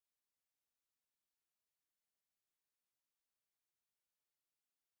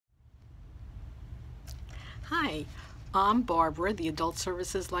Hi, I'm Barbara, the Adult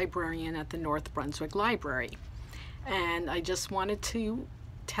Services Librarian at the North Brunswick Library. And I just wanted to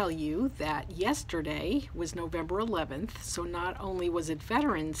tell you that yesterday was November 11th, so not only was it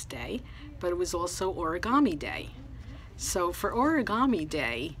Veterans Day, but it was also Origami Day. So for Origami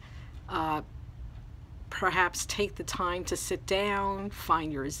Day, perhaps take the time to sit down,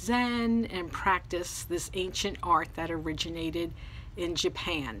 find your Zen, and practice this ancient art that originated in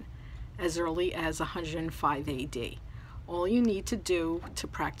Japan as early as 105 AD. All you need to do to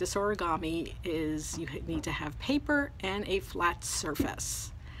practice origami is you need to have paper and a flat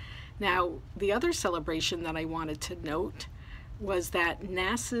surface. Now, the other celebration that I wanted to note was that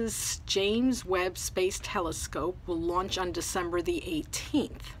NASA's James Webb Space Telescope will launch on December the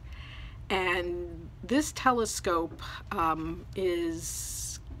 18th. And this telescope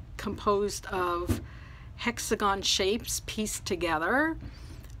is composed of hexagon shapes pieced together.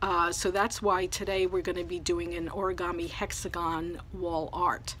 So that's why today we're going to be doing an origami hexagon wall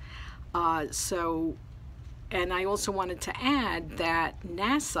art. And I also wanted to add that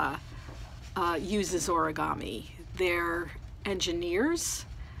NASA uses origami. Their engineers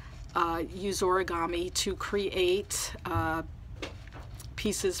use origami to create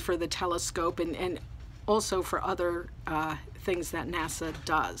pieces for the telescope and also for other things that NASA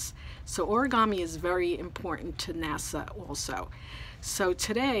does. So origami is very important to NASA also. So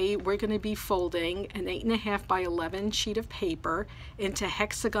today we're going to be folding an 8.5 by 11 sheet of paper into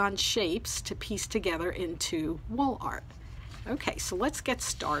hexagon shapes to piece together into wall art. Okay, so let's get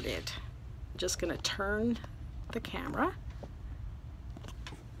started. I'm just going to turn the camera.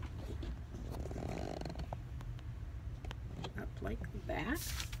 Up like that.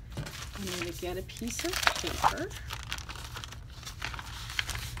 I'm going to get a piece of paper.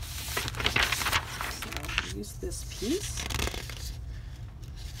 So I'll use this piece.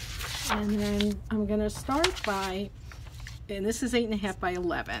 And then I'm going to start by, and this is 8.5 by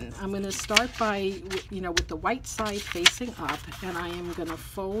 11. I'm going to start by, with the white side facing up, and I am going to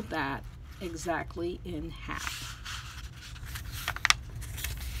fold that exactly in half.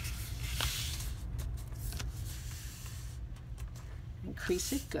 And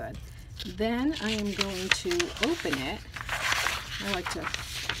crease it good. Then I am going to open it. I like to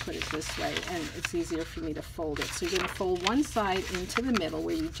put it this way, and it's easier for me to fold it. So you're going to fold one side into the middle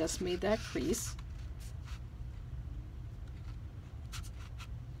where you just made that crease,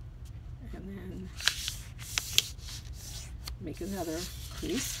 and then make another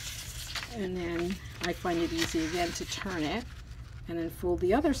crease, and then I find it easy again to turn it and then fold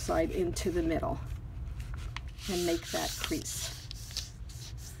the other side into the middle and make that crease.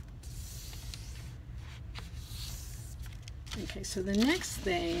 Okay, so the next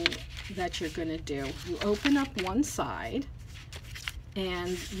thing that you're going to do, you open up one side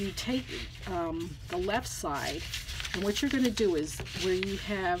and you take the left side, and what you're going to do is where you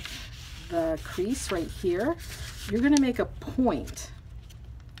have the crease right here, you're going to make a point.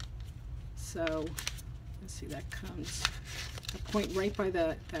 So let's see, that comes a point right by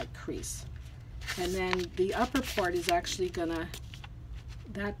that crease, and then the upper part is actually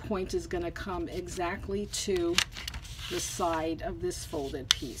that point is going to come exactly to the side of this folded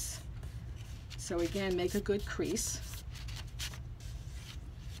piece. So again, make a good crease.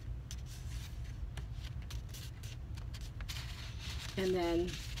 And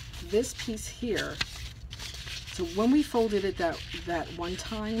then this piece here, so when we folded it that one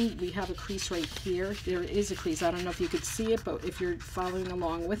time, we have a crease right here. There is a crease. I don't know if you could see it, but if you're following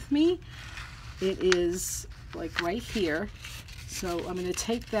along with me, it is like right here. So I'm going to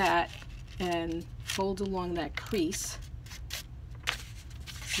take that and fold along that crease.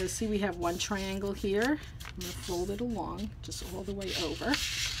 So see, we have one triangle here. I'm going to fold it along just all the way over,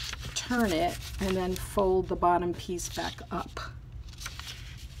 turn it, and then fold the bottom piece back up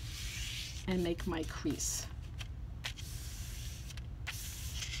and make my crease.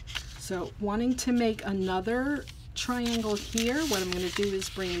 So wanting to make another triangle here, what I'm going to do is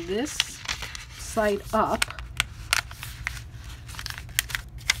bring this side up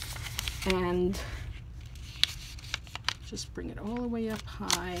and just bring it all the way up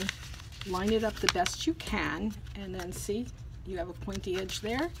high, line it up the best you can, and then see, you have a pointy edge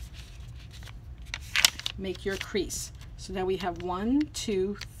there. Make your crease. So now we have 1,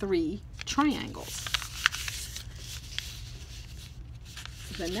 2, 3 triangles.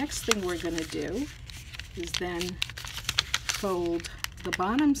 The next thing we're going to do is then fold the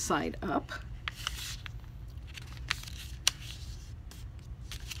bottom side up.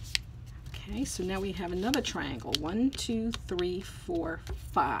 Okay, so now we have another triangle. 1, 2, 3, 4,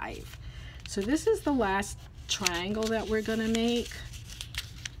 5. So this is the last triangle that we're going to make.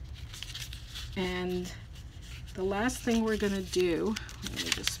 And the last thing we're going to do, let me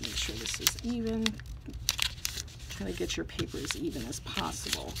just make sure this is even, try to get your paper as even as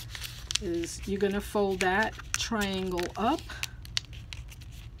possible, is you're going to fold that triangle up.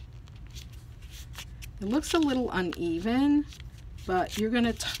 It looks a little uneven, but you're going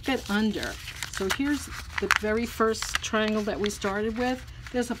to tuck it under. So here's the very first triangle that we started with.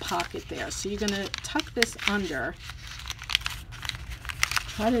 There's a pocket there. So you're going to tuck this under.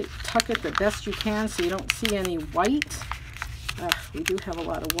 Try to tuck it the best you can so you don't see any white. We do have a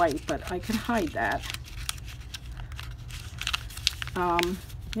lot of white, but I can hide that.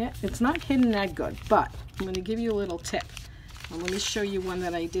 Yeah, it's not hidden that good, but I'm going to give you a little tip. Let me show you one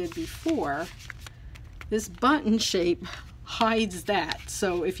that I did before. This button shape hides that.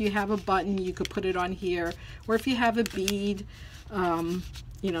 So if you have a button, you could put it on here, or if you have a bead,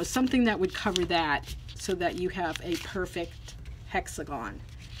 you know, something that would cover that so that you have a perfect hexagon.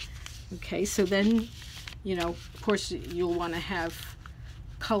 Okay, so then, you know, of course you'll want to have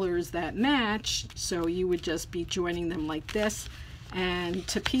colors that match, so you would just be joining them like this. And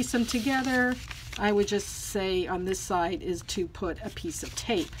to piece them together, I would just say on this side is to put a piece of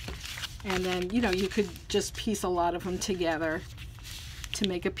tape. And then, you know, you could just piece a lot of them together to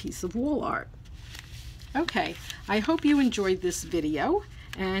make a piece of wall art. Okay, I hope you enjoyed this video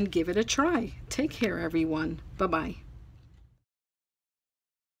and give it a try. Take care, everyone. Bye-bye.